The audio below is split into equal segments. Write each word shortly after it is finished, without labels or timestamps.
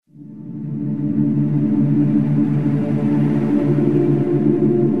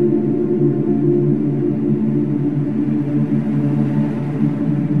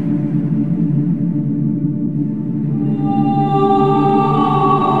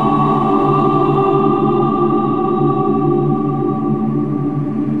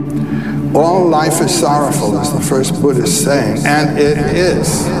All life is sorrowful, is the first Buddhist saying, and it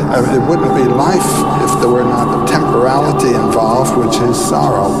is. It wouldn't be life if there were not temporality involved, which is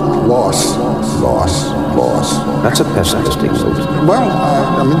sorrow, loss, loss, loss. That's a pessimistic note. Well,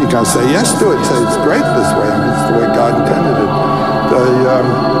 I mean, you can say yes to it, say it's great this way, I mean, it's the way God intended it.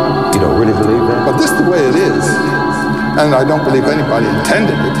 You don't really believe that? But this is the way it is. And I don't believe anybody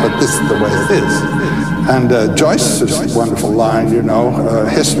intended it, but this is the way it is. And Joyce's wonderful line,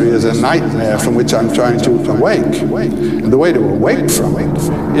 history is a nightmare from which I'm trying to awake. And the way to awake from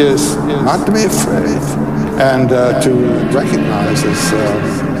it is not to be afraid and to recognize, as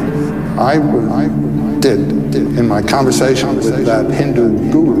I did in my conversation with that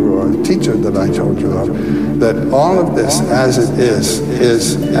Hindu guru or teacher that I told you of, that all of this as it is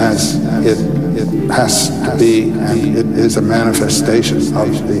as it has to be, and it is a manifestation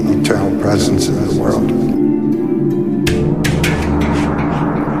of the eternal presence in the world.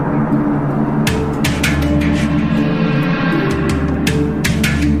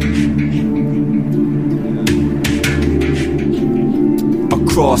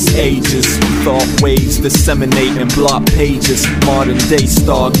 Across ages, thought waves disseminate in block pages. Modern day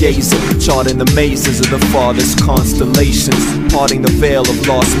stargazer, charting the mazes of the farthest constellations, parting the veil of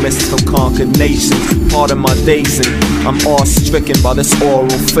lost mists from conquered nations. Pardon my dazing, I'm awe-stricken by this oral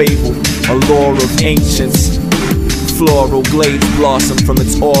fable, a lore of ancients. Floral glades blossom from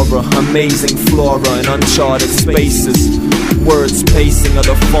its aura, amazing flora in uncharted spaces. Words pacing of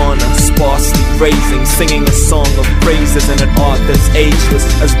the fauna, sparsely grazing, singing a song of praises in an art that's ageless,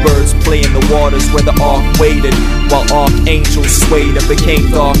 as birds play in the waters where the ark waited, while archangels swayed and became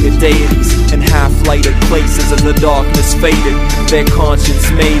darker deities in half-lighted places as the darkness faded. Their conscience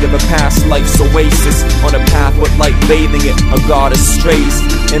made of a past life's oasis, on a path with light bathing it, a goddess strays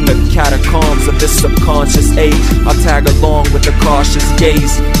in the catacombs of this subconscious age. I tag along with the cautious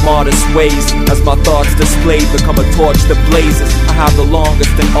gaze, modest ways, as my thoughts displayed become a torch that blazes. I have the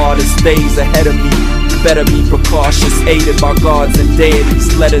longest and hardest days ahead of me. Better be precautious, aided by gods and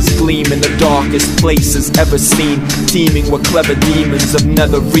deities. Let us gleam in the darkest places ever seen, teeming with clever demons of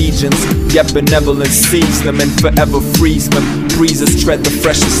nether regions. Yet benevolence sees them and forever frees them. Breezes tread the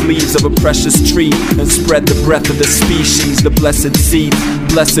freshest leaves of a precious tree and spread the breath of the species, the blessed seed.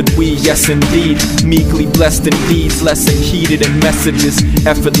 Blessed we, yes indeed, meekly blessed in deeds, lesson heeded in messages,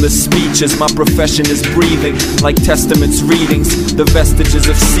 effortless speeches. My profession is breathing, like testaments readings, the vestiges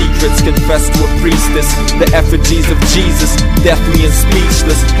of secrets confessed to a priestess. The effigies of Jesus, deathly and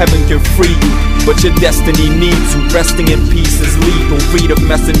speechless. Heaven can free you, but your destiny needs you. Resting in peace is lethal. Read of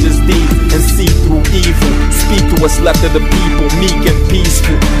messengers' deeds and see through evil. Speak to what's left of the people, meek and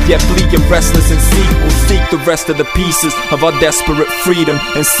peaceful, yet bleak and restless in sequel. Seek the rest of the pieces of our desperate freedom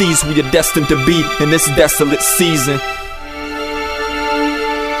and seize who you're destined to be in this desolate season.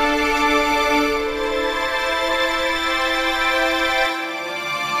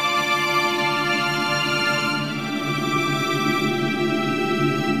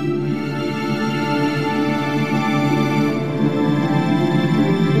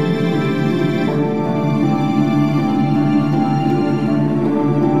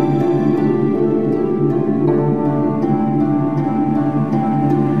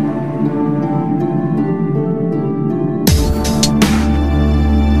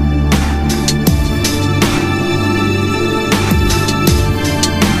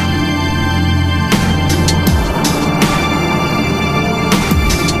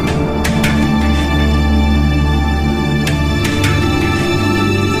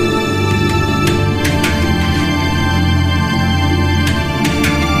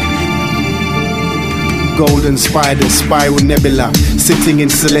 Golden spiders, spiral nebula, sitting in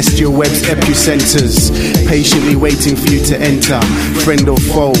celestial webs, epicenters, patiently waiting for you to enter. Friend or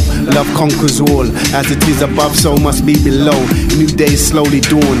foe, love conquers all. As it is above, so must be below. New day slowly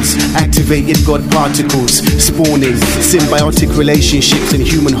dawns, activated God particles, spawning symbiotic relationships in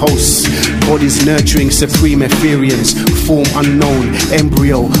human hosts. Bodies nurturing supreme Ethereans, form unknown,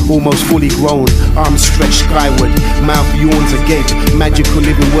 embryo almost fully grown. Arms stretched skyward, mouth yawns agape. Magical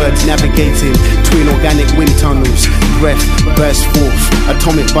living words navigating twin organic wind tunnels. Breath bursts forth,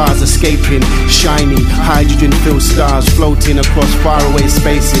 atomic bars escaping. Shiny hydrogen-filled stars floating across faraway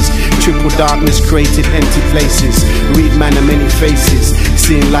spaces. Triple darkness created empty places. Read man of many faces,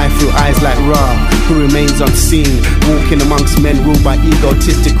 seeing life through eyes like Ra, who remains unseen. Walking amongst men ruled by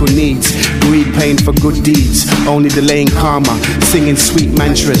egotistical needs. Greed paying for good deeds, only delaying karma. Singing sweet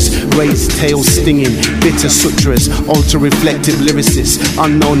mantras, raised tails stinging. Bitter sutras, ultra-reflective lyricists.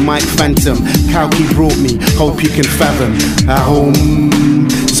 Unknown mic phantom, Kalki brought me, hope you can fathom. Ahom.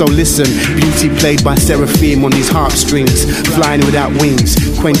 So listen, beauty played by seraphim on these harp strings, flying without wings,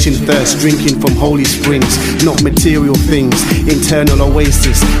 quenching thirst, drinking from holy springs. Not material things, internal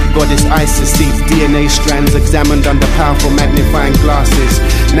oasis. Goddess Isis seeds DNA strands examined under powerful magnifying glasses.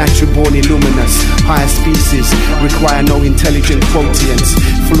 Natural born illuminous, higher species require no intelligent quotients.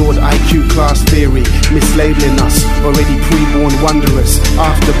 Flawed IQ class theory, mislabeling us, already pre-born wondrous.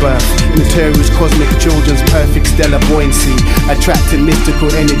 Afterbirth, Material's cosmic children's perfect stellar buoyancy, attracting mystical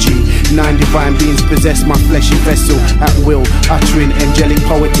energy. 9 divine beings possess my fleshy vessel at will, uttering angelic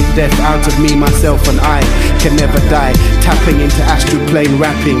poetic death out of me, myself and I can never die. Tapping into astral plane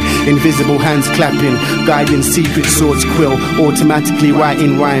rapping, invisible hands clapping, guiding secret swords quill, automatically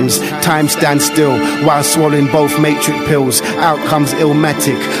writing rhymes. Time stands still while swallowing both matrix pills. Outcomes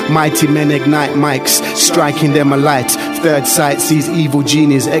illmatic, mighty men ignite mics, striking them a light. Third sight sees evil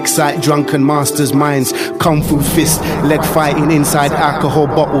genies excite drunken masters' minds. Kung fu fist, leg fighting inside alcohol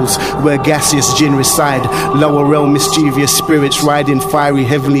bottles where gaseous gin reside. Lower realm mischievous spirits riding fiery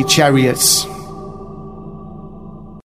heavenly chariots.